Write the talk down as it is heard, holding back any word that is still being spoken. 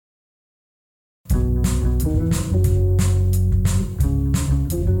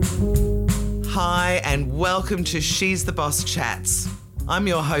Hi, and welcome to She's the Boss Chats. I'm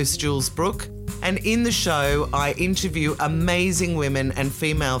your host, Jules Brooke, and in the show, I interview amazing women and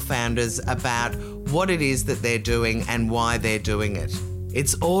female founders about what it is that they're doing and why they're doing it.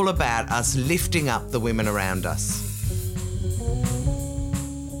 It's all about us lifting up the women around us.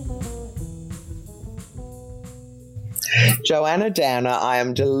 Joanna Downer, I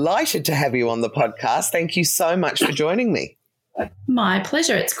am delighted to have you on the podcast. Thank you so much for joining me. My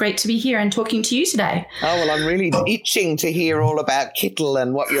pleasure. It's great to be here and talking to you today. Oh, well, I'm really itching to hear all about Kittle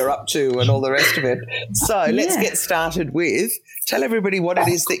and what you're up to and all the rest of it. So let's get started with, tell everybody what it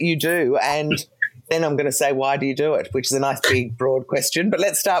is that you do, and then I'm going to say, why do you do it, which is a nice big broad question. But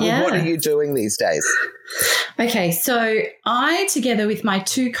let's start with, what are you doing these days? Okay, so I, together with my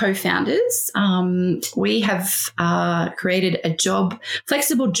two co-founders, we have created a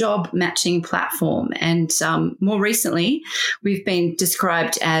flexible job matching platform. And more recently, we've been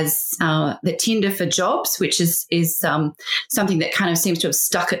described as the Tinder for jobs, which is something that kind of seems to have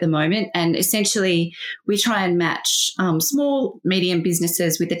stuck at the moment. And essentially, we try and match small, medium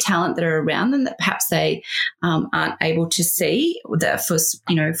businesses with the talent that are around them that perhaps they aren't able to see for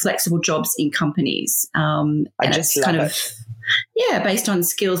flexible jobs in companies. And it's kind of based on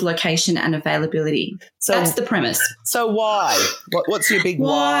skills, location, and availability. So that's the premise. So why? What's your big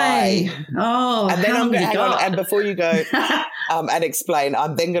why? Oh, and then I'm going to hang on. And before you go and explain,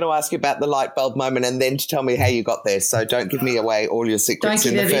 I'm then going to ask you about the light bulb moment, and then to tell me how you got there. So don't give me away all your secrets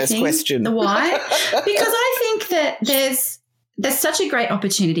in the first question. The why? Because I think that there's such a great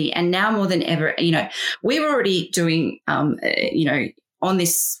opportunity, and now more than ever, we were already doing, on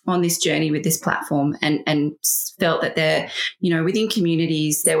this journey with this platform, and felt that there, within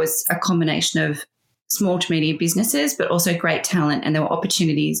communities, there was a combination of small to medium businesses, but also great talent, and there were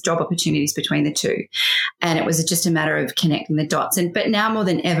job opportunities between the two. And it was just a matter of connecting the dots. But now more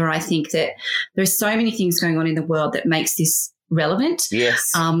than ever, I think that there's so many things going on in the world that makes this relevant. Yes.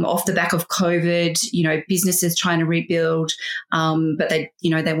 Off the back of COVID, businesses trying to rebuild, but they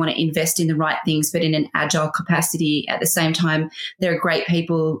want to invest in the right things, but in an agile capacity. At the same time, there are great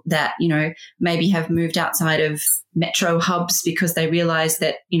people that, maybe have moved outside of metro hubs because they realize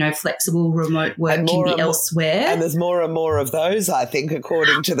that, flexible remote work can be elsewhere. And there's more and more of those, I think,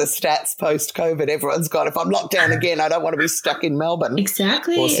 according to the stats post-COVID. Everyone's gone, if I'm locked down again, I don't want to be stuck in Melbourne.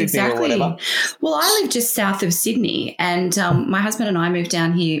 Exactly. Or Sydney or whatever. Well, I live just south of Sydney, and my husband and I moved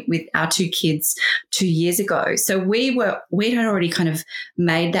down here with our two kids 2 years ago. So we had already kind of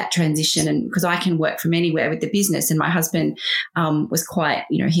made that transition, and because I can work from anywhere with the business, and my husband was quite,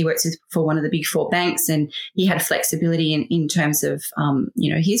 he works for one of the big four banks, and he had flexibility in terms of,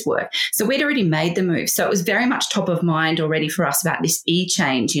 his work. So we'd already made the move. So it was very much top of mind already for us about this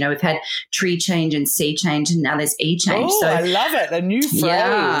E-change. We've had tree change and sea change, and now there's E-change. Oh, I love it. A new phrase.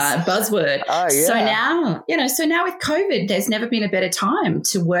 Yeah, buzzword. Oh, yeah. So now with COVID, there's never been a better time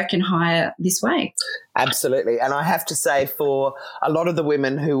to work and hire this way. Absolutely. And I have to say, for a lot of the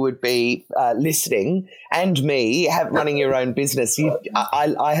women who would be listening, and me, running your own business,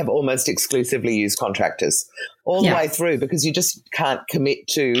 I have almost exclusively used contractors all the way through, because you just can't commit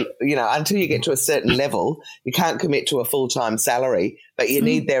to, until you get to a certain level, you can't commit to a full-time salary, but you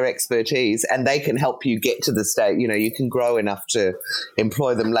need their expertise, and they can help you get to the state, you can grow enough to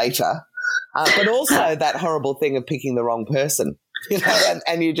employ them later. But also that horrible thing of picking the wrong person.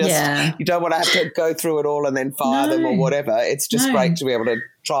 And you just you don't want to have to go through it all and then fire them or whatever. It's just great to be able to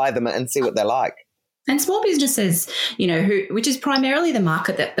try them and see what they're like. And small businesses, which is primarily the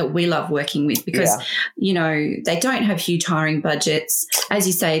market that we love working with, because, they don't have huge hiring budgets. As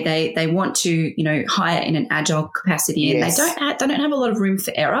you say, they want to, hire in an agile capacity, and they don't have a lot of room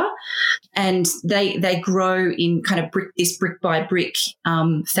for error, and they grow in kind of brick by brick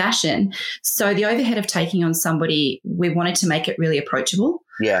fashion. So the overhead of taking on somebody, we wanted to make it really approachable.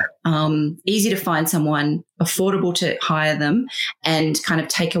 Yeah. Easy to find someone, affordable to hire them, and kind of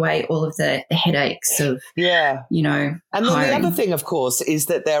take away all of the headaches of, And then hiring. the other thing, of course, is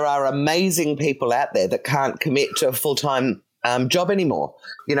that there are amazing people out there that can't commit to a full-time job anymore,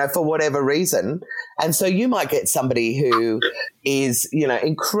 for whatever reason. And so you might get somebody who is,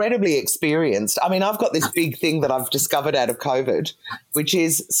 incredibly experienced. I mean, I've got this big thing that I've discovered out of COVID, which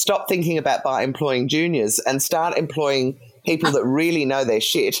is stop thinking about employing juniors and start employing people that really know their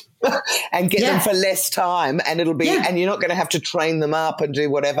shit and get them for less time, and it'll be and you're not going to have to train them up and do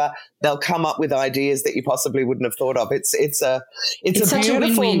whatever. They'll come up with ideas that you possibly wouldn't have thought of. It's a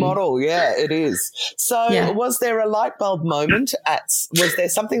beautiful model. Yeah, it is. So was there a light bulb moment was there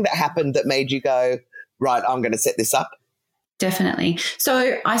something that happened that made you go, right, I'm going to set this up? Definitely.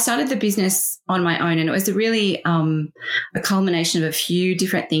 So I started the business on my own, and it was a really a culmination of a few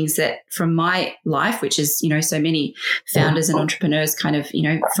different things that from my life, which is, so many founders and entrepreneurs kind of,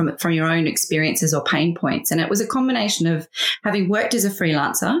 from your own experiences or pain points. And it was a combination of having worked as a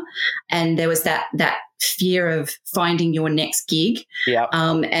freelancer, and there was that fear of finding your next gig. Yeah.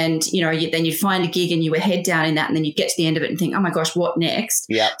 And, then you'd find a gig and you were head down in that, and then you get to the end of it and think, oh my gosh, what next?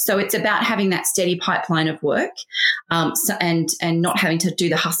 Yeah. So it's about having that steady pipeline of work, and not having to do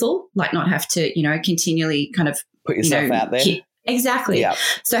the hustle, like not have to, continually kind of put yourself out there. Exactly. Yeah.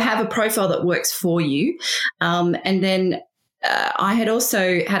 So have a profile that works for you. And then I had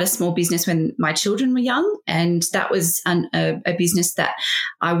also had a small business when my children were young, and that was a business that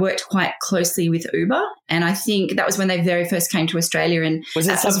I worked quite closely with Uber. And I think that was when they very first came to Australia. And was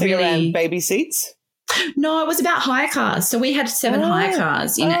it something around baby seats? No, it was about hire cars. So we had 7 hire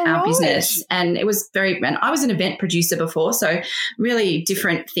cars in our business, and it was and I was an event producer before, so really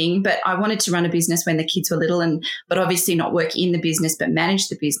different thing. But I wanted to run a business when the kids were little, but obviously not work in the business, but manage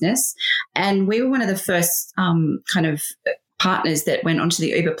the business. And we were one of the first kind of partners that went onto the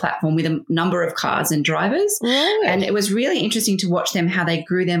Uber platform with a number of cars and drivers. Right. And it was really interesting to watch them, how they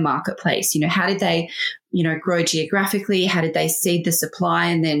grew their marketplace. How did they, grow geographically? How did they seed the supply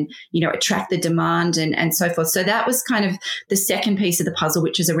and then, attract the demand and so forth? So that was kind of the second piece of the puzzle,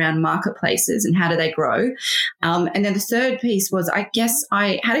 which is around marketplaces and how do they grow. And then the third piece was, I guess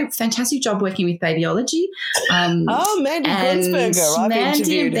I had a fantastic job working with Babyology. Mandy Grunsberger. I've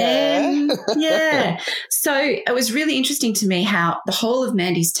interviewed her. Yeah. So it was really interesting to me how the whole of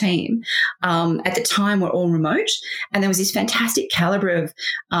Mandy's team at the time were all remote, and there was this fantastic caliber of,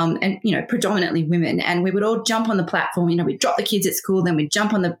 predominantly women. And we would all jump on the platform. We'd drop the kids at school, then we'd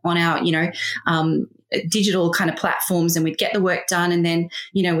jump on our, digital kind of platforms, and we'd get the work done. And then,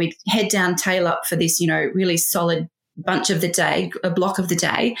 we'd head down, tail up for this, really solid bunch of the day, a block of the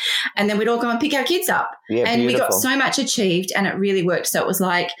day. And then we'd all go and pick our kids up. Yeah, and beautiful. We got so much achieved, and it really worked. So it was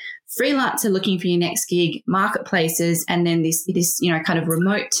like freelancer looking for your next gig, marketplaces, and then this, kind of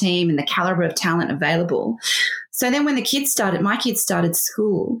remote team and the caliber of talent available. So then when my kids started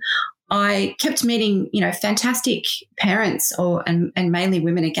school, I kept meeting, fantastic parents and mainly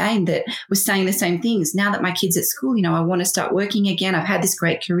women again that were saying the same things. Now that my kid's at school, I want to start working again. I've had this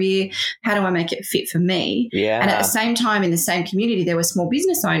great career. How do I make it fit for me? Yeah. And at the same time, in the same community, there were small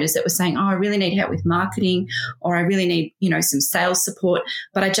business owners that were saying, I really need help with marketing, or I really need, some sales support,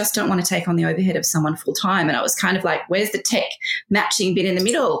 but I just don't want to take on the overhead of someone full time. And I was kind of like, where's the tech matching bit in the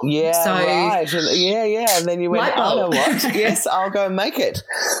middle? Yeah, so, right. And then you went, oh, know what? Yes, I'll go and make it.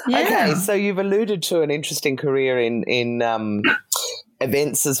 Yeah. Okay, so you've alluded to an interesting career in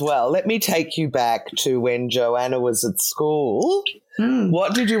events as well. Let me take you back to when Joanna was at school.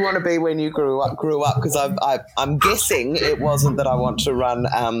 What did you want to be when you grew up? Because I'm guessing it wasn't that I want to run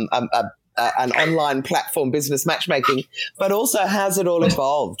an online platform business matchmaking, but also how's it all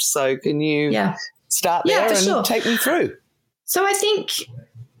evolved? So can you start there and take me through? So I think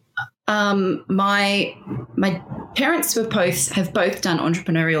my parents have both done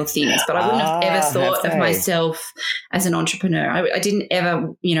entrepreneurial things, but I wouldn't have ever thought of myself as an entrepreneur. I didn't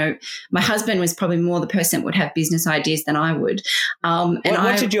ever, my husband was probably more the person that would have business ideas than I would.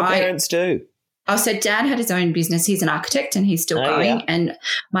 What did your parents do? Oh, so Dad had his own business. He's an architect and he's still going. Yeah. And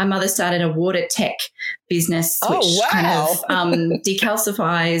my mother started a water tech business, which kind of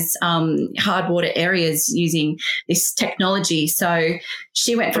decalcifies hard water areas using this technology. So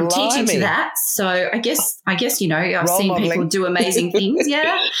she went from teaching to that. So I guess I've seen people do amazing things.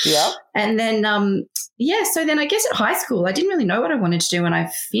 Yeah. Yeah. And then so then I guess at high school, I didn't really know what I wanted to do when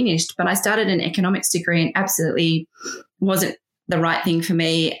I finished, but I started an economics degree and absolutely wasn't the right thing for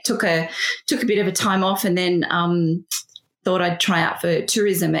me. Took a bit of a time off, and then thought I'd try out for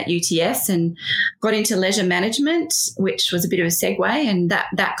tourism at UTS and got into leisure management, which was a bit of a segue, and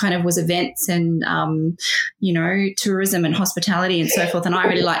that kind of was events and tourism and hospitality and so forth, and I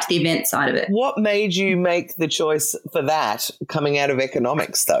really liked the event side of it. What made you make the choice for that coming out of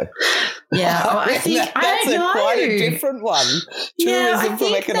economics though? Yeah, I think that's quite a different one. Tourism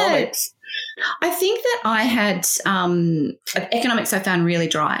from economics. I think that I had economics I found really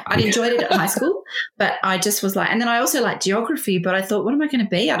dry. I enjoyed it at high school, but I just was like, and then I also liked geography, but I thought, what am I going to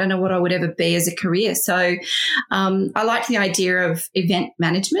be? I don't know what I would ever be as a career. So I liked the idea of event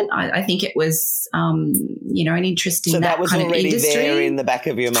management. I think it was, an interesting that was kind already of industry. There in the back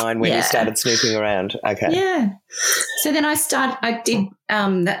of your mind when you started snooping around. Okay. Yeah. So then I did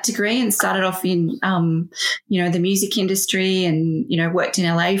that degree and started off in, the music industry and, worked in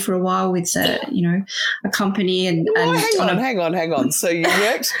LA for a while with, a company and hang on. So you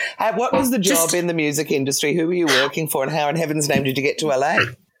worked, what was the job in the music industry. Who were you working for, and how in heaven's name did you get to LA?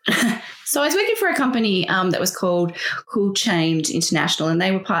 So I was working for a company that was called Cool Change International, and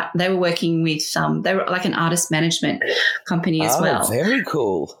they were working with they were like an artist management company as well. Very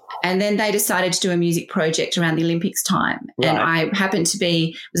cool. And then they decided to do a music project around the Olympics time. Right. And I happened to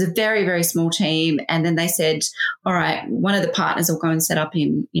it was a very, very small team. And then they said, all right, one of the partners will go and set up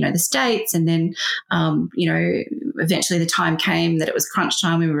in, the States. And then, eventually the time came that it was crunch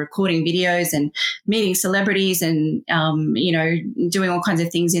time. We were recording videos and meeting celebrities and, doing all kinds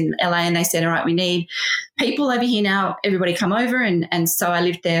of things in LA. And they said, all right, we need people over here now. Everybody come over. And so I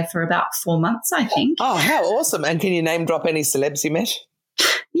lived there for about 4 months, I think. Oh, how awesome. And can you name drop any celebs you met?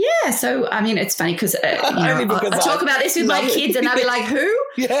 Yeah, so I mean, it's funny because I talk about this with my kids, and they'll be like, "Who?"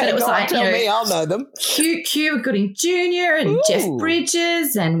 Yeah, but it was tell me, I'll know them. Cuba Gooding Jr. and Jeff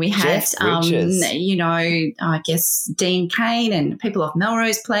Bridges, and we had, I guess Dean Cain and people off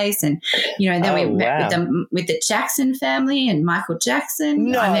Melrose Place, and then we met with the Jackson family and Michael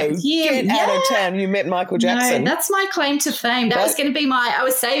Jackson. No, I met with him. Get out of town! You met Michael Jackson. No, that's my claim to fame. That was going to be I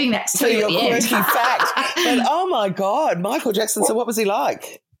was saving that for your quirky fact. But oh my God, Michael Jackson! So what was he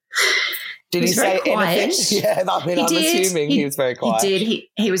like? Did he say anything? Yeah, I mean, I'm assuming he was very quiet. He did.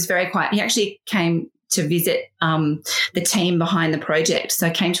 He was very quiet. He actually came to visit the team behind the project.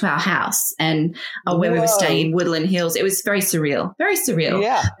 So came to our house and where we were staying in Woodland Hills. It was very surreal. Very surreal.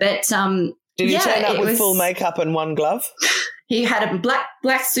 Yeah. But did he turn up with full makeup and one glove? He had a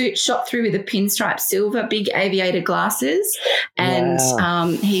black suit shot through with a pinstripe silver, big aviator glasses, and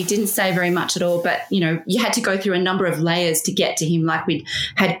he didn't say very much at all. But, you had to go through a number of layers to get to him. Like we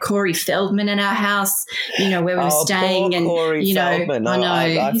had Corey Feldman in our house, where we were staying. And, Corey Feldman. I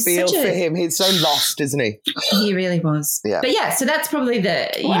know. I feel for him. He's so lost, isn't he? He really was. Yeah. But, so that's probably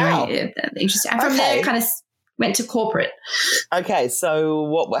the interesting. And from there, kind of went to corporate. Okay,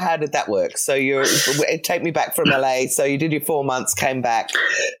 so how did that work? So take me back from LA. So you did your 4 months, came back.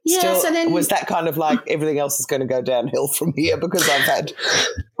 Yeah. So then was that kind of like everything else is going to go downhill from here because I've had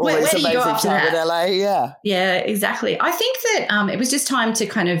all this amazing time in LA? Yeah. Yeah, exactly. I think that it was just time to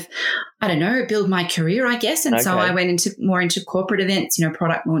kind of, I don't know, build my career, I guess. And so I went more into corporate events,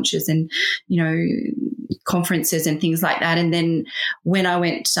 product launches and, conferences and things like that. And then when I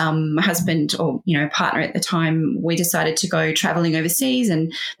went, my husband or, partner at the time, we decided to go traveling overseas,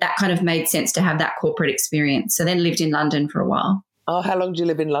 and that kind of made sense to have that corporate experience. So then lived in London for a while. Oh, how long did you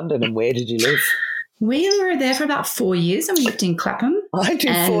live in London and where did you live? We were there for about 4 years and we lived in Clapham. I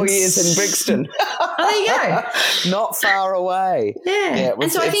did 4 years in Brixton. Oh, there you go. Not far away. Yeah.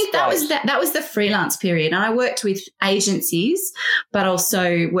 And so I think that was the freelance period. And I worked with agencies, but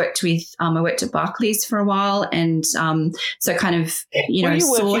also worked with, I worked at Barclays for a while. And so kind of, were you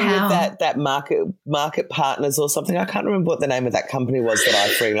working with that market partners or something? I can't remember what the name of that company was that I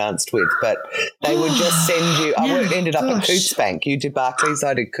freelanced with, but they would just send you, ended up at Coutts Bank. You did Barclays,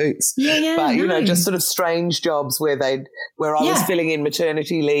 I did Coutts. Yeah. But, just sort of strange jobs where I was filling in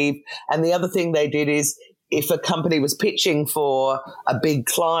maternity leave. And the other thing they did is if a company was pitching for a big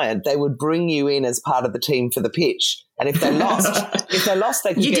client, they would bring you in as part of the team for the pitch. And if they lost,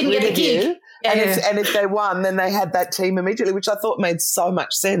 they could get rid of you. Yeah. And if they won, then they had that team immediately, which I thought made so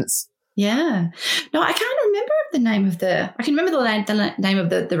much sense. Yeah. No, I can't remember the name of I can remember the name of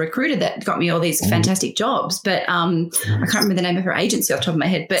the recruiter that got me all these fantastic jobs, but I can't remember the name of her agency off the top of my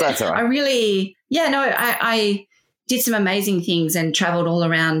head. But that's all right. I did some amazing things and traveled all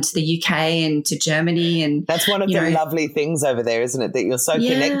around the UK and to Germany. And that's one of the lovely things over there, isn't it? That you're so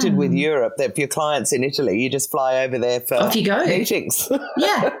connected with Europe that if your client's in Italy, you just fly over there for off you go. Meetings.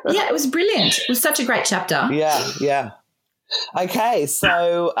 Yeah. It was brilliant. It was such a great chapter. Yeah. Okay,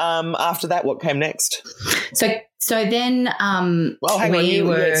 so after that, what came next? So then, hang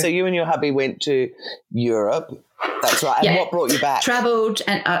on. So you and your hubby went to Europe. That's right. And what brought you back? Travelled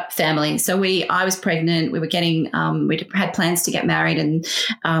and family. So I was pregnant. We were getting, we had plans to get married and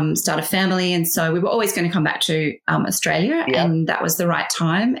start a family. And so we were always going to come back to Australia, and that was the right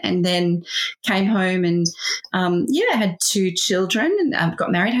time. And then came home and, had 2 children and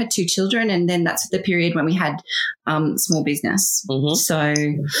got married, had 2 children. And then that's the period when we had small business. Mm-hmm. So,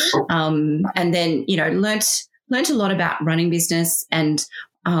 and then, learnt a lot about running business and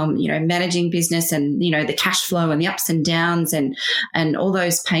managing business and, the cash flow and the ups and downs and all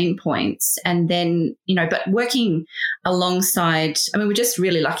those pain points. And then, but working alongside, we're just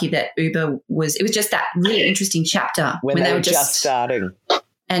really lucky that Uber it was just that really interesting chapter when they were just starting.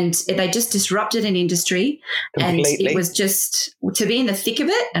 And they just disrupted an industry. Completely. And it was just to be in the thick of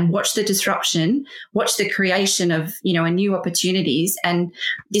it and watch the disruption, watch the creation of, new opportunities, and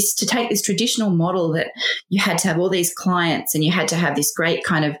to take this traditional model that you had to have all these clients and you had to have this great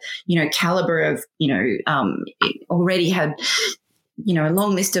kind of, caliber of, already had, a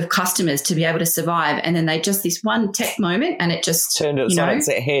long list of customers to be able to survive. And then they just this one tech moment and it just turned it on its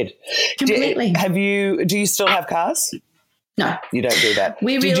head. Completely. Do you still have cars? No. You don't do that.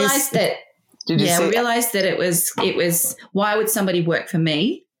 We realized that it was why would somebody work for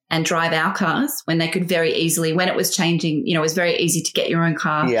me and drive our cars when they could very easily, when it was changing, it was very easy to get your own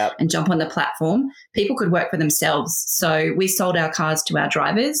car and jump on the platform. People could work for themselves. So we sold our cars to our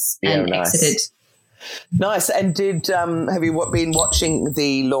drivers and exited. Nice. And have you been watching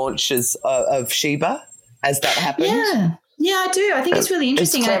the launches of Sheba as that happened? Yeah, I do. I think it's really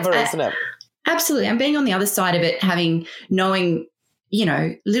interesting. It's clever, isn't it? Absolutely. And being on the other side of it, knowing,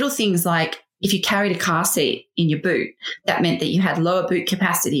 little things like if you carried a car seat in your boot, that meant that you had lower boot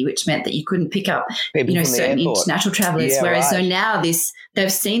capacity, which meant that you couldn't pick up, certain international travelers. Whereas so now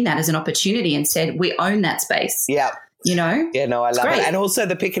they've seen that as an opportunity and said, we own that space. Yeah. Yeah, no, I love it. And also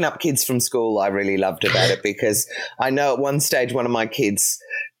the picking up kids from school, I really loved about it, because I know at one stage one of my kids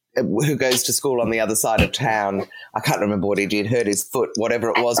who goes to school on the other side of town, I can't remember what he did, hurt his foot, whatever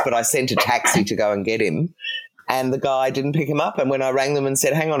it was, but I sent a taxi to go and get him. And the guy didn't pick him up. And when I rang them and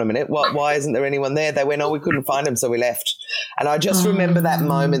said, hang on a minute, why isn't there anyone there? They went, we couldn't find him, so we left. And I just remember that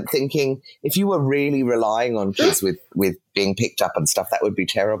moment thinking, if you were really relying on kids with being picked up and stuff, that would be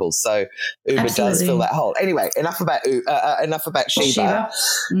terrible. So Uber does fill that hole. Anyway, enough about Sheba.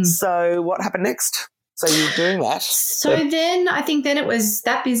 So what happened next? So you're doing that. So then I think it was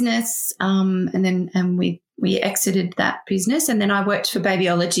that business and we exited that business, and then I worked for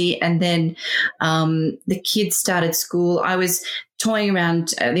Babyology, and then the kids started school. I was toying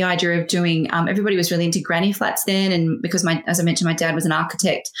around the idea of doing everybody was really into granny flats then, and because as I mentioned, my dad was an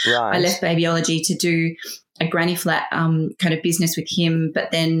architect, I left Babyology to do a granny flat kind of business with him.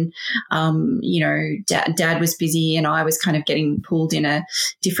 But then, dad was busy and I was kind of getting pulled in a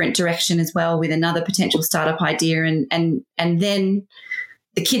different direction as well with another potential startup idea. And then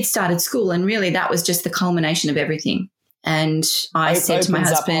the kids started school, and really that was just the culmination of everything. And I said to my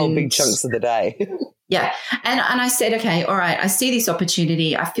husband, up whole big chunks of the day. Yeah. And I said, okay, all right, I see this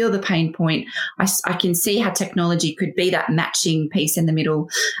opportunity. I feel the pain point. I can see how technology could be that matching piece in the middle.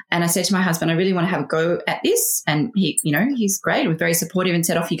 And I said to my husband, I really want to have a go at this. And he, he's great. He was very supportive and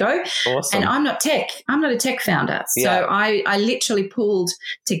said, off you go. Awesome. And I'm not tech. I'm not a tech founder. So I literally cobbled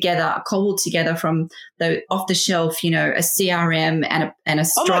together from the off the shelf, a CRM and a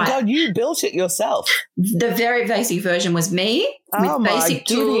Stripe. Oh my God, you built it yourself. The very basic version was me with basic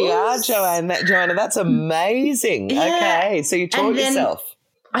tools. Joanna, that's amazing. Yeah. Okay, so you taught yourself.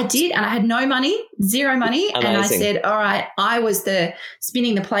 I did, and I had no money, zero money. Amazing. And I said, all right, I was the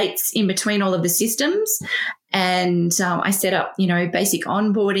spinning the plates in between all of the systems. And I set up, basic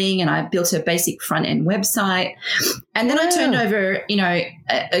onboarding, and I built a basic front end website. And then I turned over,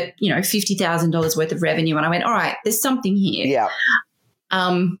 $50,000 worth of revenue, and I went, all right, there's something here. Yeah.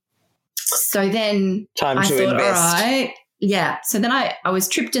 So then I thought, invest. All right. Yeah. So then I was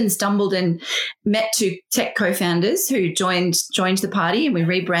tripped and stumbled and met two tech co-founders who joined the party, and we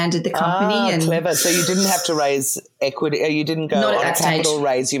rebranded the company. And clever. So you didn't have to raise equity. You didn't go on a capital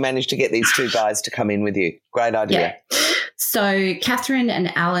raise. You managed to get these two guys to come in with you. Great idea. Yeah. So Catherine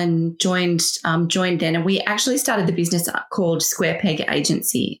and Alan joined then, and we actually started the business called Square Peg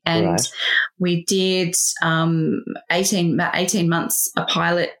Agency, and we did 18 months a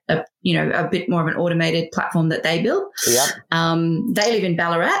pilot, a bit more of an automated platform that they built. Yeah. They live in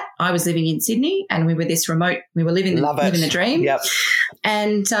Ballarat. I was living in Sydney, and we were this remote. We were living the dream. Yep.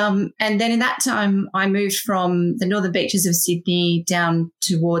 And then in that time, I moved from the northern beaches of Sydney down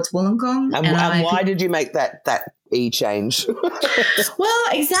towards Wollongong. And why did you make that change? Well,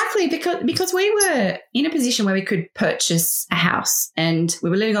 exactly, because we were in a position where we could purchase a house, and we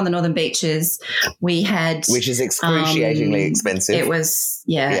were living on the northern beaches. We had, which is excruciatingly expensive. It was,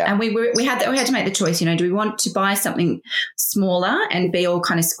 and we had to make the choice. Do we want to buy something smaller and be all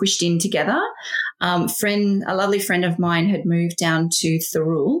kind of squished in together? A lovely friend of mine had moved down to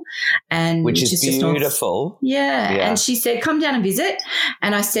Thirroul, and which is beautiful. And she said, "Come down and visit."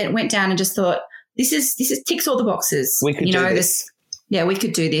 And I went down and just thought, This is ticks all the boxes. We could do this. We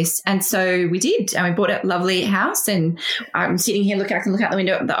could do this. And so we did. And we bought a lovely house, and I'm sitting here I can look out the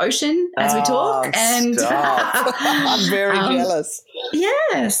window at the ocean as we talk. And I'm very jealous.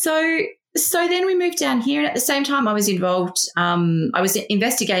 Yeah. So So then we moved down here, and at the same time I was involved, I was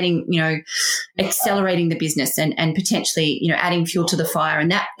investigating, accelerating the business and potentially, adding fuel to the fire, and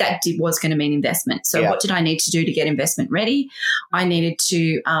that was going to mean investment. So what did I need to do to get investment ready? I needed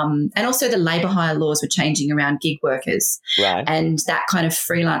to, and also the labour hire laws were changing around gig workers. Right. And that kind of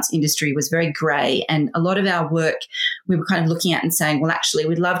freelance industry was very grey, and a lot of our work we were kind of looking at and saying, well, actually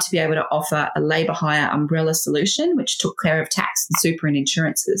we'd love to be able to offer a labour hire umbrella solution which took care of tax and super and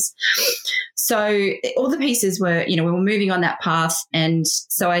insurances. So all the pieces were, we were moving on that path. And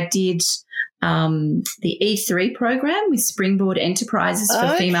so I did the E3 program with Springboard Enterprises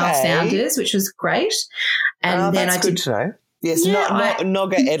for female founders, which was great. And then that's good to know. Yes,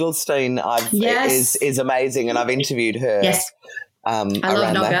 Nogga Edelstein is amazing, and I've interviewed her. Yes. I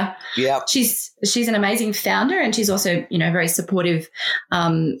love Nogga. Yeah, she's an amazing founder, and she's also very supportive.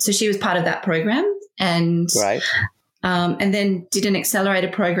 So she was part of that program, and right. And then did an accelerator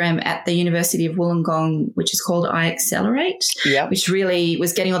program at the University of Wollongong, which is called iAccelerate, which really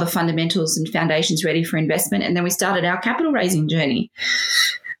was getting all the fundamentals and foundations ready for investment. And then we started our capital raising journey.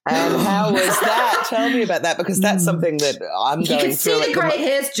 And how was that? Tell me about that, because that's something that I'm going through. You can see the grey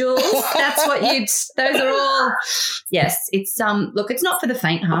hairs, Jules. That's what those are all. Yes, it's look, it's not for the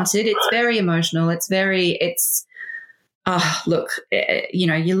faint-hearted. It's very emotional. Look,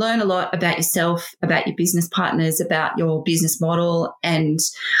 you learn a lot about yourself, about your business partners, about your business model. And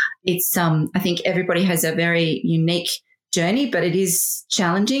it's, I think everybody has a very unique journey, but it is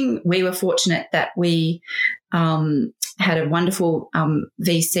challenging. We were fortunate that we had a wonderful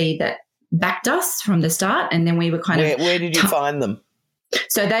VC that backed us from the start. And then we were where did you find them?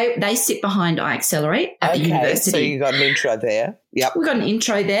 So they sit behind iAccelerate at the university. So you got an intro there. Yep. We got an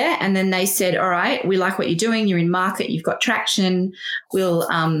intro there, and then they said, all right, we like what you're doing. You're in market. You've got traction. We'll,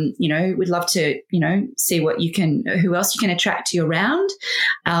 we'd love to, see who else you can attract to your round.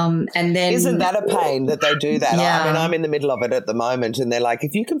 And then. Isn't that a pain that they do that? Yeah. I mean, I'm in the middle of it at the moment, and they're like,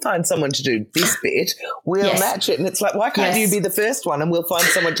 if you can find someone to do this bit, we'll match it. And it's like, why can't you be the first one and we'll find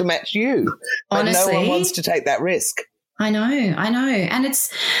someone to match you? But honestly, no one wants to take that risk. I know. And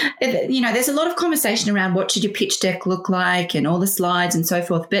it's, there's a lot of conversation around what should your pitch deck look like and all the slides and so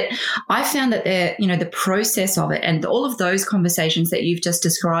forth. But I found that the process of it and all of those conversations that you've just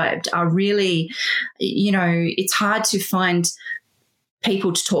described are really, it's hard to find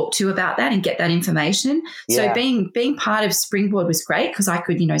people to talk to about that and get that information. Yeah. So being part of Springboard was great because I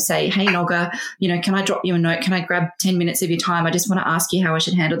could, say, hey, Nogga, can I drop you a note? Can I grab 10 minutes of your time? I just want to ask you how I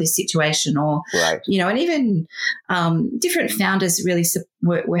should handle this situation. Or, right. And even different founders really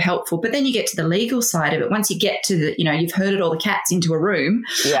were helpful. But then you get to the legal side of it. Once you get to the, you've herded all the cats into a room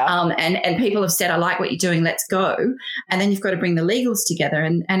and people have said, I like what you're doing, let's go. And then you've got to bring the legals together.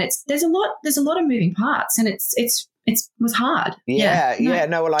 And there's a lot of moving parts, and it was hard.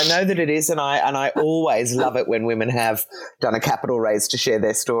 No, well, I know that it is, and I always love it when women have done a capital raise to share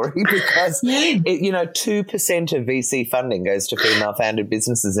their story because 2% of VC funding goes to female-founded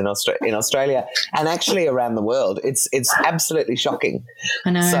businesses in Australia and actually around the world. It's absolutely shocking.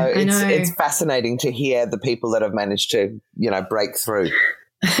 I know. So it's fascinating to hear the people that have managed to break through.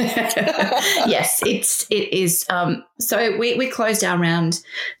 Yes, it is. So we closed our round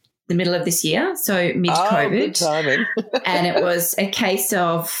the middle of this year, so mid-COVID. Good timing. And it was a case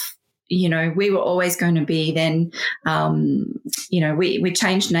of, we were always going to be then, we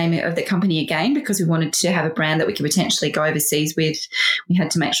changed the name of the company again because we wanted to have a brand that we could potentially go overseas with. We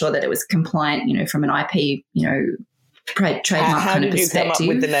had to make sure that it was compliant, from an IP, trademark kind of perspective. How did you come up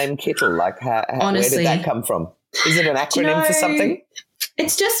with the name Kittle? Like, honestly, where did that come from? Is it an acronym for something?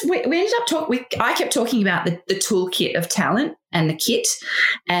 It's just we ended up I kept talking about the toolkit of talent and the kit,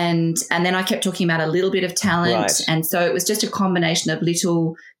 and then I kept talking about a little bit of talent, right. And so it was just a combination of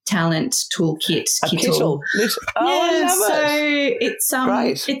little talent toolkit. Kittle. I love it. So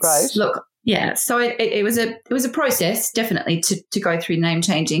it's great. Look, yeah. So it was a process definitely to go through name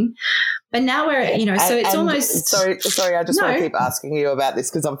changing, but now we're so it's almost. Sorry. I just want to keep asking you about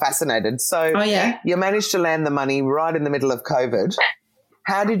this because I'm fascinated. So you managed to land the money right in the middle of COVID.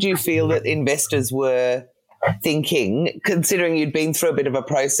 How did you feel that investors were thinking, considering you'd been through a bit of a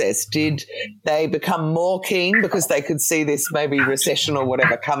process? Did they become more keen because they could see this maybe recession or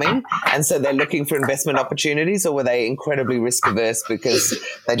whatever coming, and so they're looking for investment opportunities, or were they incredibly risk averse because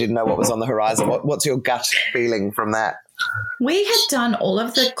they didn't know what was on the horizon? What's your gut feeling from that? We had done all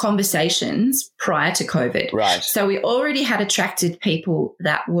of the conversations prior to COVID. Right. So we already had attracted people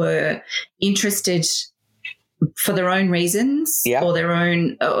that were interested for their own reasons or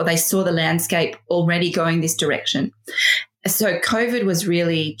they saw the landscape already going this direction. So COVID was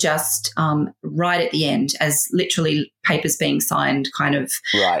really just right at the end, as literally papers being signed kind of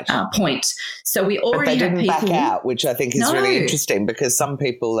point. So we already but they had didn't people back out, which I think is really interesting, because some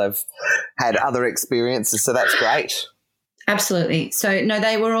people have had other experiences. So that's great. Absolutely. So no,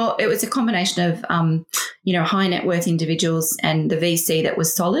 they were all. It was a combination of high net worth individuals and the VC that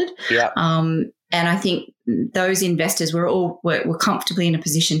was solid. Yeah. And I think those investors were comfortably in a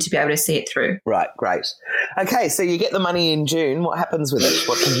position to be able to see it through. Right, great. Okay, so you get the money in June. What happens with it?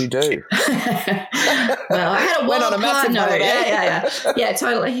 What did you do? Well, I had a went on a massive holiday. Yeah,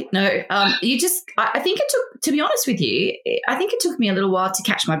 totally. No, I think it took, to be honest with you, I think it took me a little while to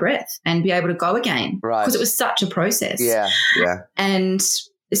catch my breath and be able to go again, right? Because it was such a process. Yeah. And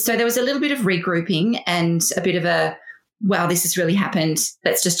so there was a little bit of regrouping and a bit of a, wow, this has really happened.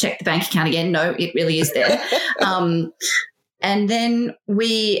 Let's just check the bank account again. No, it really is there. And then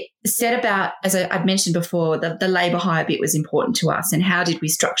we set about, as I'd mentioned before, the labour hire bit was important to us, and how did we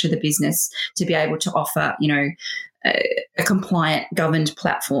structure the business to be able to offer, a compliant, governed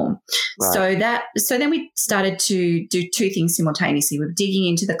platform. Right. So then we started to do two things simultaneously. We were digging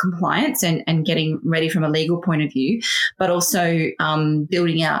into the compliance and getting ready from a legal point of view, but also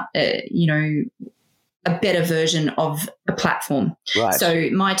building out, a better version of a platform. Right. So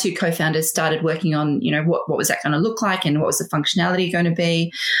my two co-founders started working on, what was that going to look like and what was the functionality going to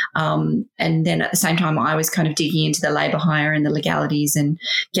be. And then at the same time, I was kind of digging into the labour hire and the legalities and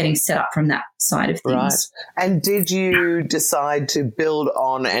getting set up from that side of things. Right. And did you decide to build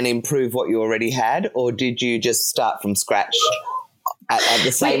on and improve what you already had, or did you just start from scratch at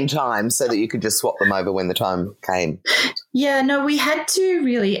the same time so that you could just swap them over when the time came? Yeah, no, we had to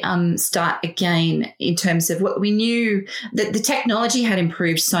really start again in terms of what we knew that the technology had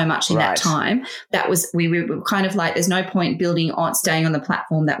improved so much in that time. That was, we were kind of like, there's no point staying on the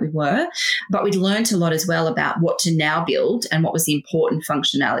platform that we were, but we'd learned a lot as well about what to now build and what was the important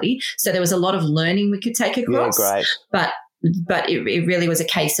functionality. So there was a lot of learning we could take across. Yeah, great. But it really was a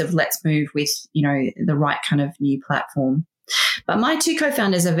case of let's move with, the right kind of new platform. But my two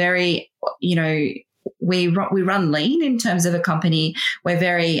co-founders are very, we run lean in terms of a company. We're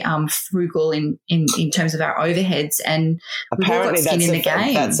very frugal in terms of our overheads, and apparently we've all got skin in the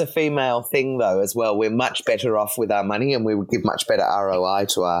game. That's a female thing though as well. We're much better off with our money, and we would give much better ROI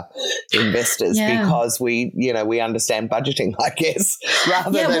to our investors because we understand budgeting, I guess,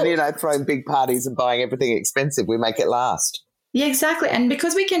 rather than throwing big parties and buying everything expensive. We make it last. Yeah, exactly. And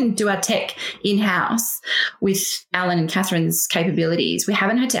because we can do our tech in-house with Alan and Catherine's capabilities, we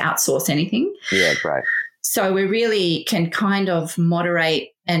haven't had to outsource anything. Yeah, great. So we really can kind of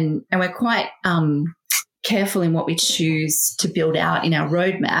moderate and we're quite careful in what we choose to build out in our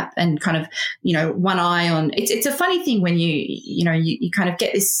roadmap, and kind of, one eye on – it's a funny thing when you kind of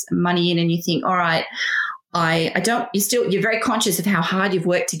get this money in and you think, all right, you're very conscious of how hard you've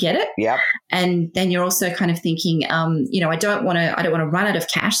worked to get it. Yep. And then you're also kind of thinking, I don't want to run out of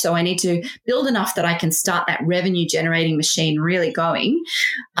cash. So I need to build enough that I can start that revenue generating machine really going.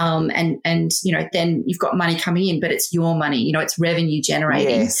 And then you've got money coming in, but it's your money, it's revenue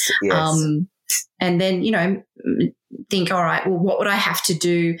generating. Yes. And then, think, all right, well, what would I have to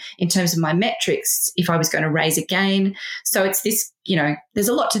do in terms of my metrics if I was going to raise again? So it's this, there's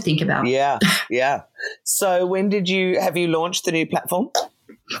a lot to think about. Yeah. So have you launched the new platform?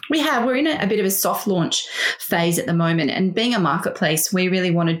 We're in a bit of a soft launch phase at the moment, and being a marketplace, we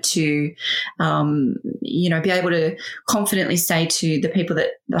really wanted to, be able to confidently say to the people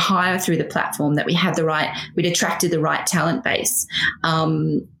that hire through the platform that we'd attracted the right talent base.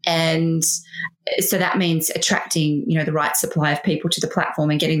 And so that means attracting, the right supply of people to the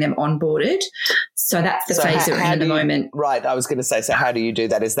platform and getting them onboarded. So that's the phase that we're in at the moment. Right. I was going to say, so how do you do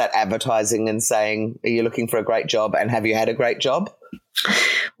that? Is that advertising and saying, are you looking for a great job, and have you had a great job?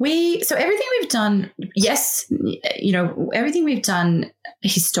 So everything we've done, yes, everything we've done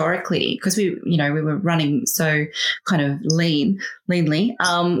historically, because we were running so kind of leanly,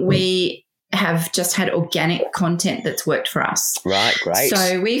 we have just had organic content that's worked for us. Right, great.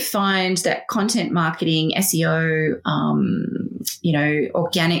 So we find that content marketing, SEO,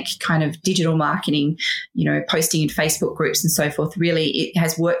 organic kind of digital marketing, posting in Facebook groups and so forth, really it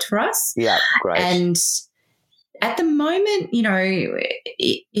has worked for us. Yeah, great. And at the moment,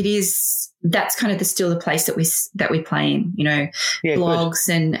 it is, that's kind of still the place that we play in, blogs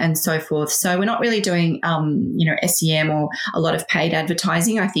and so forth. So we're not really doing, SEM or a lot of paid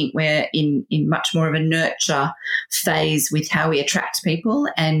advertising. I think we're in much more of a nurture phase with how we attract people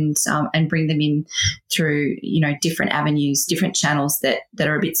and bring them in through, different avenues, different channels that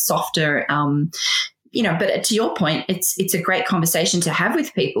are a bit softer, but to your point, it's a great conversation to have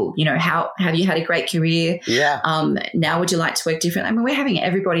with people. How have you had a great career? Yeah. Now would you like to work differently? I mean, we're having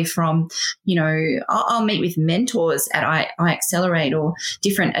everybody from, I'll meet with mentors at I Accelerate or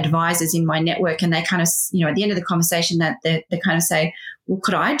different advisors in my network, and they kind of, at the end of the conversation that they kind of say, well,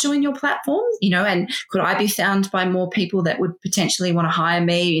 could I join your platform? And could I be found by more people that would potentially want to hire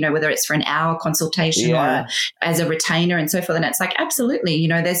me, whether it's for an hour consultation or as a retainer and so forth. And it's like, absolutely,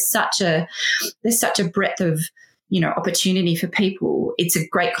 there's such a breadth of, opportunity for people. It's a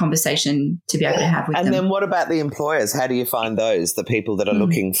great conversation to be able to have with them. And then what about the employers? How do you find those, the people that are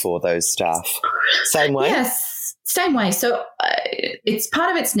looking for those staff? Same way? Yes, same way. So it's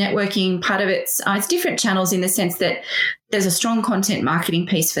part of it's networking, part of it's different channels in the sense that there's a strong content marketing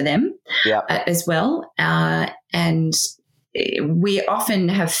piece for them as well. And we often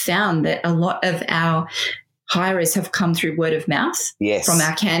have found that a lot of our hirers have come through word of mouth from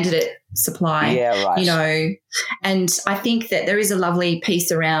our candidate supply. Yeah, right. And I think that there is a lovely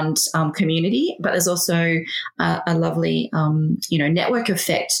piece around community, but there's also a lovely, network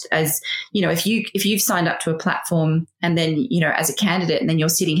effect as, if you've signed up to a platform and then, as a candidate, and then you're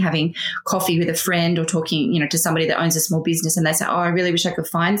sitting having coffee with a friend or talking, to somebody that owns a small business and they say, oh, I really wish I could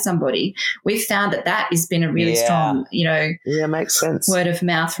find somebody. We've found that has been a really strong, makes sense. Word of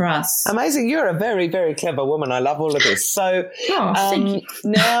mouth for us. Amazing. You're a very, very clever woman. I love all of this. So thank you.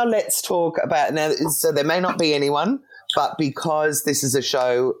 Now let's talk about so there may not be anyone, but because this is a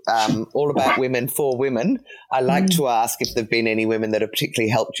show all about women for women, I like to ask if there have been any women that have particularly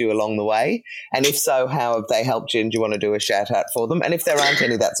helped you along the way. And if so, how have they helped you? And do you want to do a shout out for them? And if there aren't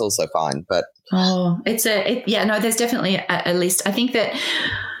any, that's also fine. But there's definitely a list. I think that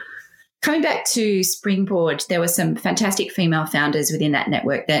coming back to Springboard, there were some fantastic female founders within that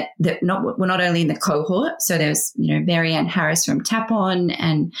network that were not only in the cohort. So there's, Marianne Harris from Tap On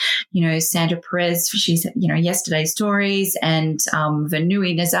and, Sandra Perez, she's, Yesterday's Stories, and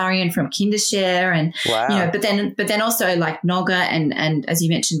Vanui Nazarian from Kindershare, and, but then also like Nogga and as you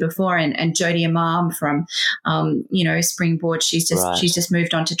mentioned before, and Jodie Imam from, Springboard. She's just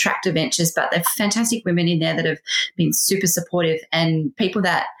moved on to Tractor Ventures, but there are fantastic women in there that have been super supportive and people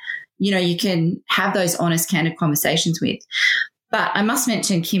that, you can have those honest, candid conversations with. But I must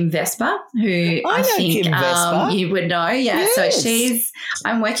mention Kim Vespa, who I think you would know. Yeah, yes. So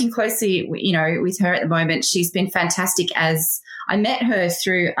I'm working closely, with her at the moment. She's been fantastic as I met her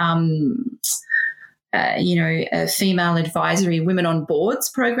through, a female advisory women on boards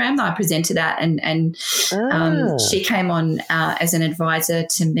program that I presented at, and she came on as an advisor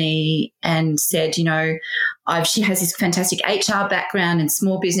to me and said, she has this fantastic HR background and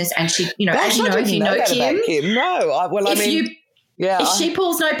small business, and she, if you know Kim, if she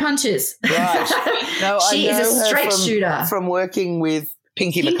pulls no punches, right? No, she is a straight shooter from working with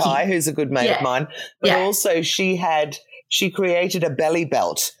Pinky Mackay, who's a good mate of mine, but also she created a belly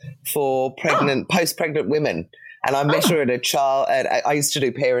belt for post-pregnant women. And I met her I used to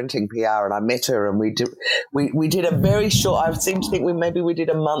do parenting PR, and I met her and we did a very short, I seem to think we did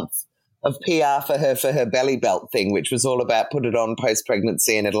a month of PR for her belly belt thing, which was all about put it on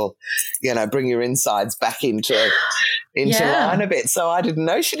post-pregnancy and it'll, bring your insides back into line a bit. So I didn't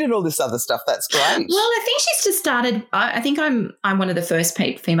know she did all this other stuff. That's great. Well, I think she's just started. I think I'm one of the first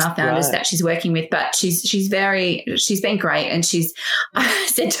female founders that she's working with, but she's been great. And I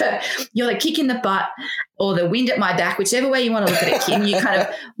said to her, you're the kick in the butt or the wind at my back, whichever way you want to look at it, Kim. You kind of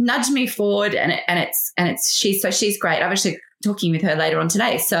nudge me forward, she's great. I'm actually talking with her later on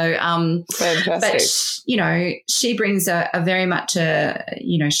today. So, fantastic. But she brings a very much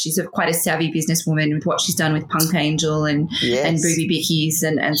she's quite a savvy businesswoman with what she's done with Punk Angel and Booby Bickies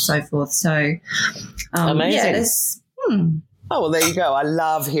and so forth. So, amazing. Oh, well, there you go. I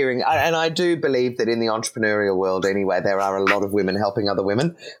love hearing, and I do believe that in the entrepreneurial world anyway, there are a lot of women helping other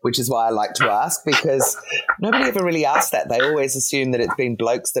women, which is why I like to ask, because nobody ever really asks that. They always assume that it's been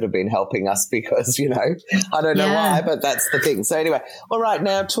blokes that have been helping us because, I don't know why, but that's the thing. So anyway, all right,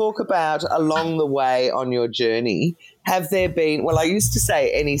 now talk about along the way on your journey. Have there been, I used to say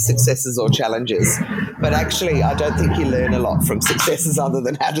any successes or challenges, but actually I don't think you learn a lot from successes other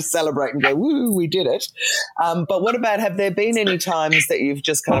than how to celebrate and go, woo, we did it. But what about, have there been any times that you've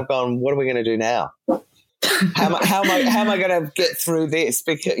just kind of gone, what are we going to do now? How am I going to get through this?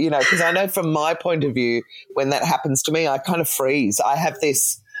 Because I know from my point of view, when that happens to me, I kind of freeze. I have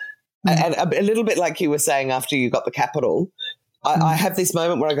this, and a little bit like you were saying after you got the capital, I have this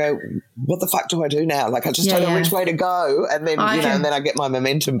moment where I go, what the fuck do I do now? Like I just don't know which way to go. And then, and then I get my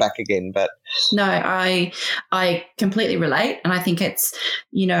momentum back again. But no, I completely relate. And I think it's,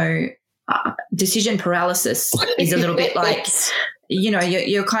 decision paralysis is a little bit like,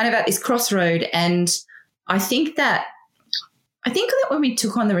 you're kind of at this crossroad and I think that when we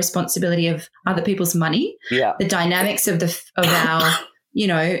took on the responsibility of other people's money, the dynamics of our, you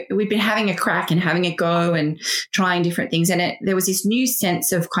know, we'd been having a crack and having a go and trying different things. And there was this new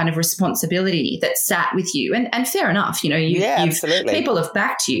sense of kind of responsibility that sat with you. And fair enough, you know, absolutely. People have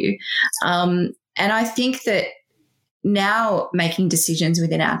backed you. And I think that now making decisions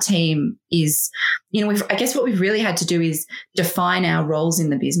within our team is, you know, I guess what we've really had to do is define our roles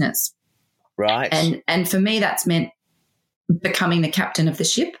in the business. Right. And for me, that's meant becoming the captain of the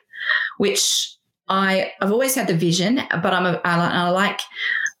ship, which I've always had the vision, but I like,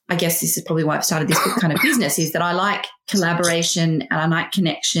 I guess this is probably why I've started this kind of business, is that I like collaboration and I like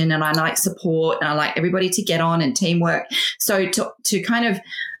connection and I like support and I like everybody to get on and teamwork. So to kind of,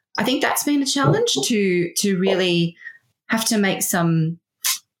 I think that's been a challenge to really have to make some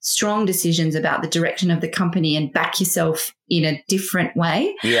strong decisions about the direction of the company and back yourself in a different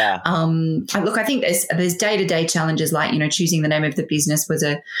way. Yeah. I think there's day-to-day challenges, like, you know, choosing the name of the business was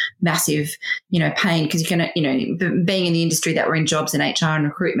a massive, you know, pain, because you can, you know, being in the industry that we're in, jobs and HR and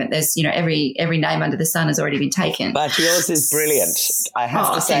recruitment, there's, you know, every name under the sun has already been taken. But yours is brilliant. I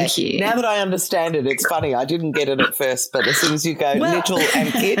have to say, thank you. Now that I understand it, it's funny. I didn't get it at first, but as soon as you go little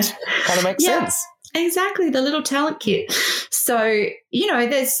and kid, kind of makes sense. Exactly, the little talent kit. So, you know,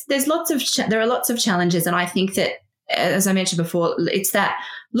 there are lots of challenges, and I think that, as I mentioned before, it's that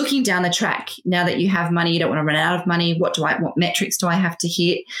looking down the track. Now that you have money, you don't want to run out of money. What metrics do I have to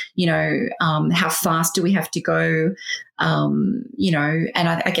hit? You know, how fast do we have to go? You know, and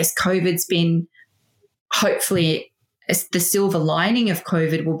I guess COVID's been, hopefully, the silver lining of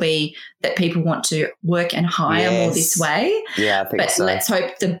COVID will be that people want to work and hire more this way. Yeah, I think so. But let's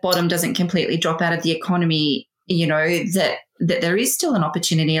hope the bottom doesn't completely drop out of the economy, you know, that there is still an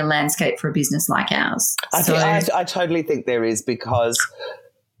opportunity, a landscape for a business like ours. I totally think there is, because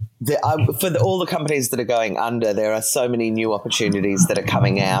all the companies that are going under, there are so many new opportunities that are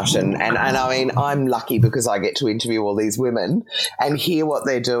coming out. And I mean, I'm lucky because I get to interview all these women and hear what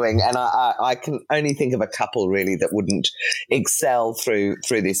they're doing. And I can only think of a couple really that wouldn't excel through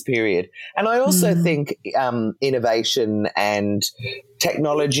this period. And I also think innovation and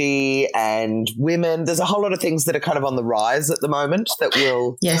technology and women, there's a whole lot of things that are kind of on the rise at the moment that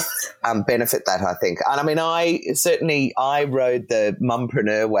will benefit that, I think. And I mean, I rode the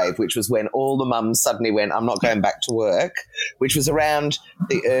mumpreneur wave, which was when all the mums suddenly went, I'm not going back to work, which was around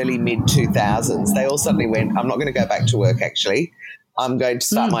the early mid-2000s. They all suddenly went, I'm not going to go back to work, actually. I'm going to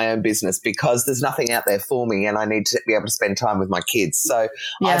start my own business because there's nothing out there for me and I need to be able to spend time with my kids. So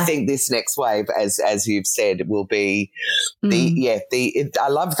I think this next wave, as you've said, will be I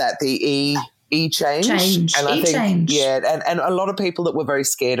love that, the E-change. And I think, and a lot of people that were very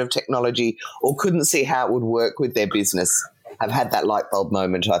scared of technology or couldn't see how it would work with their business have had that light bulb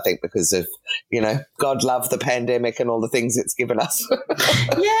moment, I think, because of, you know, God love the pandemic and all the things it's given us.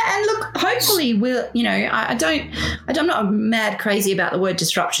 And look, hopefully we'll, you know, I'm not mad crazy about the word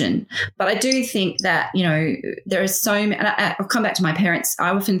disruption, but I do think that, you know, there are so many, and I'll come back to my parents. I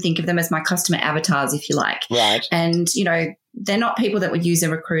often think of them as my customer avatars, if you like. Right. And, you know, they're not people that would use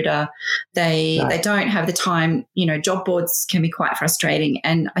a recruiter. They don't have the time. You know, job boards can be quite frustrating.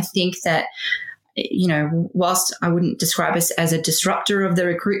 And I think that, you know, whilst I wouldn't describe us as a disruptor of the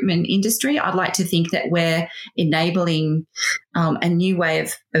recruitment industry, I'd like to think that we're enabling a new way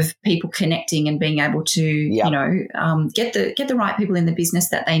of people connecting and being able to, you know, get the right people in the business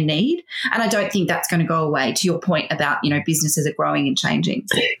that they need. And I don't think that's going to go away, to your point about, you know, businesses are growing and changing.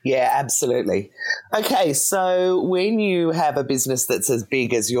 Yeah, absolutely. Okay, so when you have a business that's as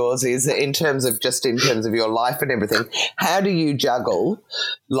big as yours is, in terms of your life and everything, how do you juggle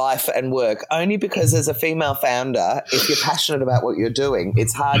life and work? Only because as a female founder, if you're passionate about what you're doing,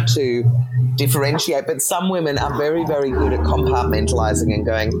 it's hard to differentiate. But some women are very, very good at compartmentalizing and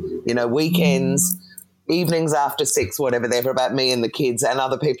going, you know, weekends, evenings after 6, whatever, they're about me and the kids. And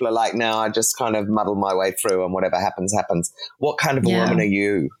other people are like, no, I just kind of muddle my way through and whatever happens, happens. What kind of a woman are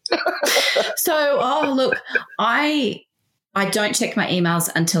you? So, look, I don't check my emails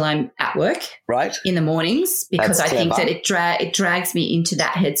until I'm at work, right, in the mornings, because I think that it drags me into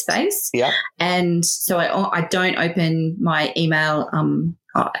that headspace. Yeah, and so I don't open my email on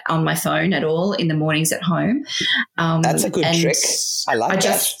my phone at all in the mornings at home. That's a good trick. I like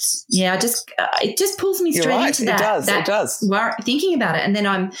that. It just pulls me straight into that. It does. Thinking about it, and then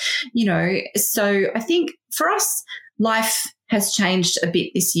I'm, you know, so I think for us, life has changed a bit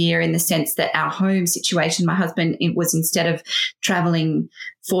this year in the sense that our home situation, my husband, it was, instead of traveling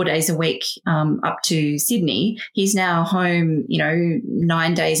 4 days a week up to Sydney, he's now home, you know,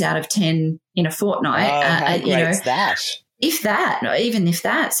 9 days out of 10 in a fortnight. How great is that? If that, even if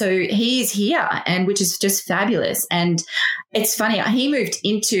that. So he's here, and which is just fabulous. And it's funny, he moved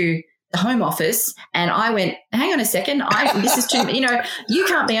into the home office and I went, hang on a second, this is too, you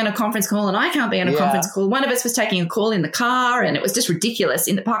can't be on a conference call and I can't be on a conference call. One of us was taking a call in the car and it was just ridiculous,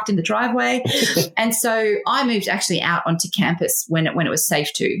 parked in the driveway. And so I moved actually out onto campus when it was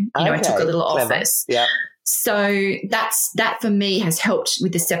safe to, I took a little office. Yeah. So that for me has helped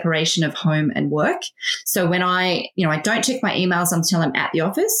with the separation of home and work. So when I don't check my emails until I'm at the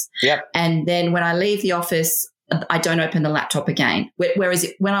office. Yep. And then when I leave the office, I don't open the laptop again. Whereas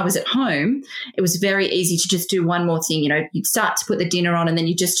when I was at home, it was very easy to just do one more thing. You'd start to put the dinner on and then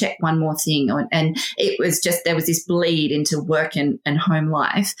you just check one more thing. And it was just, there was this bleed into work and home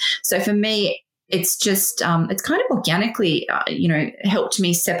life. So for me, it's just, it's kind of organically, helped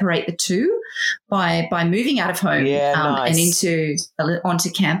me separate the two by moving out of home nice. and onto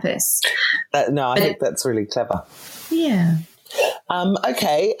campus. I think that's really clever. Yeah.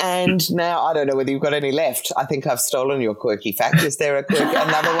 Okay, and now I don't know whether you've got any left. I think I've stolen your quirky fact. Is there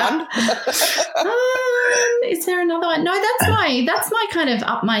another one? Is there another one? No, that's my kind of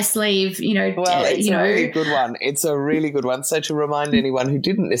up my sleeve, Well, it's a really good one. It's a really good one. So to remind anyone who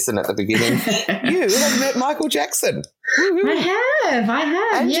didn't listen at the beginning, you have met Michael Jackson. Woo-hoo. I have.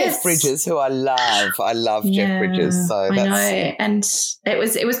 And yes. Jeff Bridges, who I love. I love Jeff Bridges. So I know. And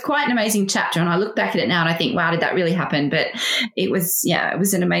it was quite an amazing chapter. And I look back at it now and I think, wow, did that really happen? But it was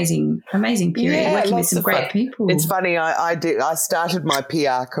an amazing period working with some great people. It's funny. I started my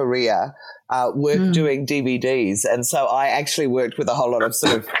PR career doing DVDs, and so I actually worked with a whole lot of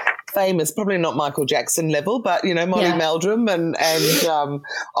sort of famous, probably not Michael Jackson level, but Molly Meldrum and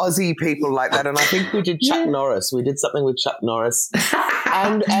Aussie people like that. And I think we did Chuck Norris. We did something with Chuck Norris,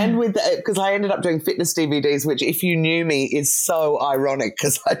 and with because I ended up doing fitness DVDs, which if you knew me is so ironic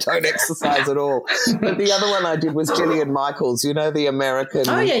because I don't exercise at all. But the other one I did was Jillian Michaels, the American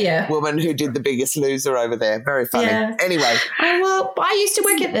woman who did The Biggest Loser over there. Very funny. Yeah. Anyway, well, I used to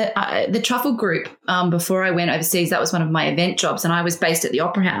work at the Truffle Group before I went overseas. That was one of my event jobs, and I was based at the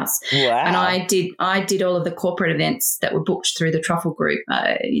Opera House. Wow. And I did all of the corporate events that were booked through the Truffle Group,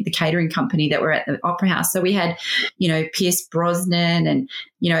 the catering company that were at the Opera House. So we had, Pierce Brosnan and,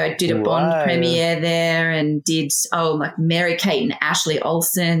 I did a Bond premiere there and did, like Mary-Kate and Ashley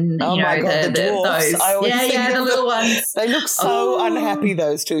Olsen. Oh, my God, the dwarfs. Those. The little ones. They look so unhappy,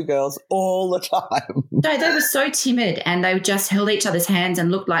 those two girls, all the time. No, they were so timid and they just held each other's hands and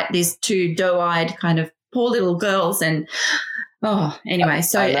looked like these two doe-eyed kind of poor little girls. And anyway,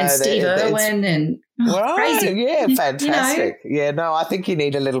 and Steve Irwin and crazy. Yeah, fantastic. Yeah, no, I think you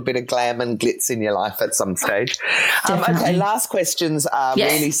need a little bit of glam and glitz in your life at some stage. Okay, last questions are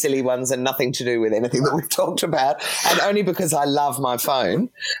really silly ones and nothing to do with anything that we've talked about, and only because I love my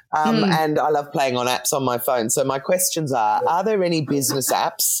phone and I love playing on apps on my phone. So my questions are there any business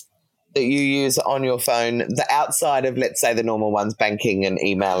apps that you use on your phone, the outside of, let's say, the normal ones, banking and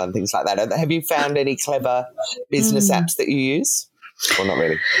email and things like that? Have you found any clever business apps that you use, or not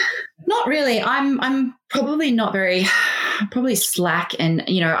really? Not really. I'm probably not very, probably slack. And,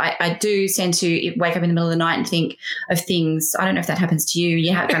 I do tend to wake up in the middle of the night and think of things. I don't know if that happens to you.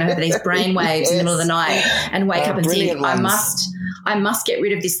 You kind of have these brain waves in the middle of the night and wake up and think, I must get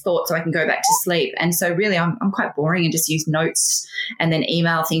rid of this thought so I can go back to sleep. And so really I'm quite boring and just use notes and then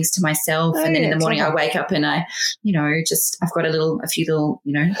email things to myself. And then in the morning I wake up and I've got a few little,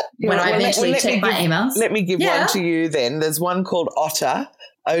 when I eventually check my emails. Let me give one to you then. There's one called Otter.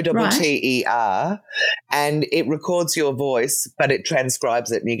 OTTER, and it records your voice, but it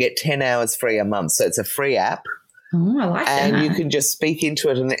transcribes it, and you get 10 hours free a month. So it's a free app. Oh, I like that. And you can just speak into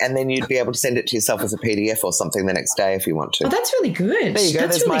it, and then you'd be able to send it to yourself as a PDF or something the next day if you want to. Oh, that's really good. There you go.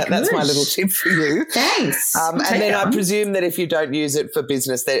 That's my little tip for you. Thanks. And then I presume that if you don't use it for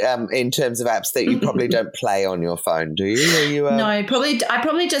business, that, in terms of apps, that you probably don't play on your phone, do you? No, probably. I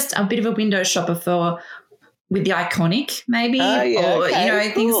probably just a bit of a window shopper with the Iconic, maybe,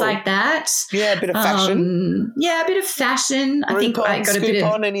 things like that. Yeah, a bit of fashion. A bit of fashion. I think I got a bit of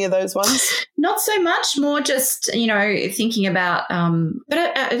on any of those ones. Not so much. More just thinking about.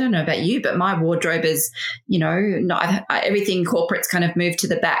 But I don't know about you, but my wardrobe is everything corporate's kind of moved to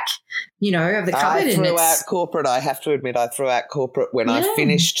the back. Of the cupboard. I threw out corporate. I have to admit, I threw out corporate when I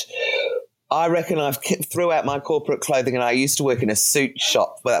finished. I reckon I threw out my corporate clothing, and I used to work in a suit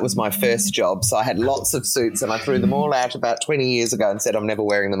shop. Well, that was my first job. So I had lots of suits, and I threw them all out about 20 years ago and said I'm never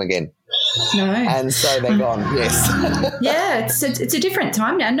wearing them again. No. And so they're gone, yes. Yeah, it's a different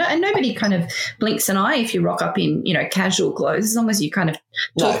time now. And nobody kind of blinks an eye if you rock up in, casual clothes, as long as you kind of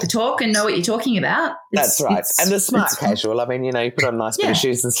talk the talk and know what you're talking about. That's right. And the smart casual. I mean, you put on a nice bit of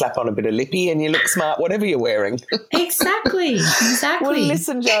shoes and slap on a bit of lippy and you look smart, whatever you're wearing. Exactly. Well,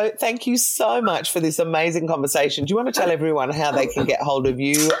 listen, Jo, thank you so much for this amazing conversation. Do you want to tell everyone how they can get hold of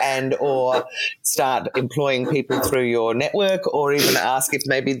you and or start employing people through your network, or even ask if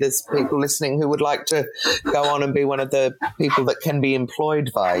maybe there's people listening who would like to go on and be one of the people that can be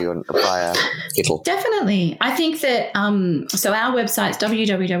employed via Kittle? Definitely. I think that so our website's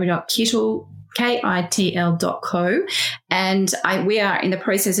www.kittle.co, and we are in the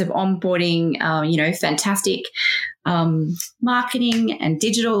process of onboarding fantastic marketing and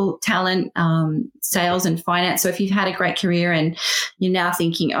digital talent, sales and finance. So if you've had a great career and you're now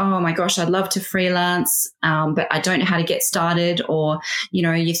thinking, oh my gosh, I'd love to freelance, but I don't know how to get started, or,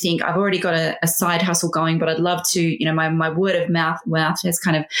 you think I've already got a side hustle going, but I'd love to, my word of mouth has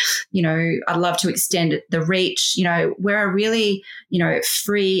kind of, I'd love to extend the reach. We're a really,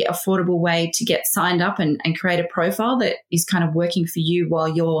 free, affordable way to get signed up and create a profile that is kind of working for you while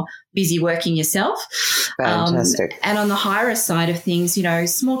you're busy working yourself. Fantastic. And on the hirer side of things,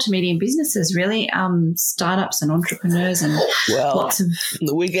 small to medium businesses, really, startups and entrepreneurs and lots of...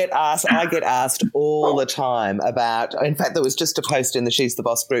 I get asked all the time about, in fact, there was just a post in the She's the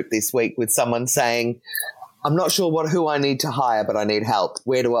Boss group this week with someone saying, I'm not sure who I need to hire, but I need help.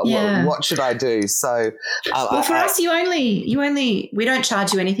 Where do I? What should I do? So, for us, we don't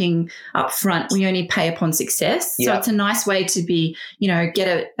charge you anything up front. We only pay upon success. So it's a nice way to be,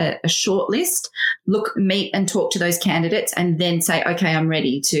 get a short list, meet and talk to those candidates, and then say, okay, I'm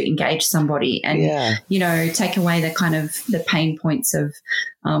ready to engage somebody, and take away the kind of the pain points of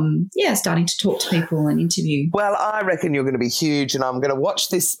starting to talk to people and interview. Well, I reckon you're going to be huge, and I'm going to watch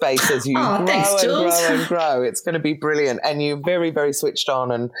this space as you grow and grow. It's going to be brilliant, and you're very, very switched on,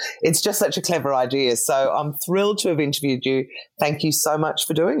 and it's just such a clever idea. So I'm thrilled to have interviewed you. Thank you so much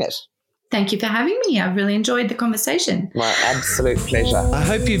for doing it. Thank you for having me. I really enjoyed the conversation. My absolute pleasure. I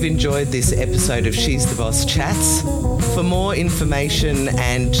hope you've enjoyed this episode of She's the Boss Chats. For more information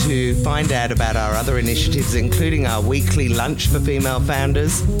and to find out about our other initiatives, including our weekly lunch for female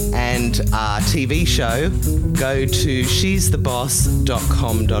founders and our TV show, go to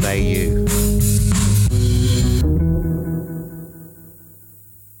shestheboss.com.au.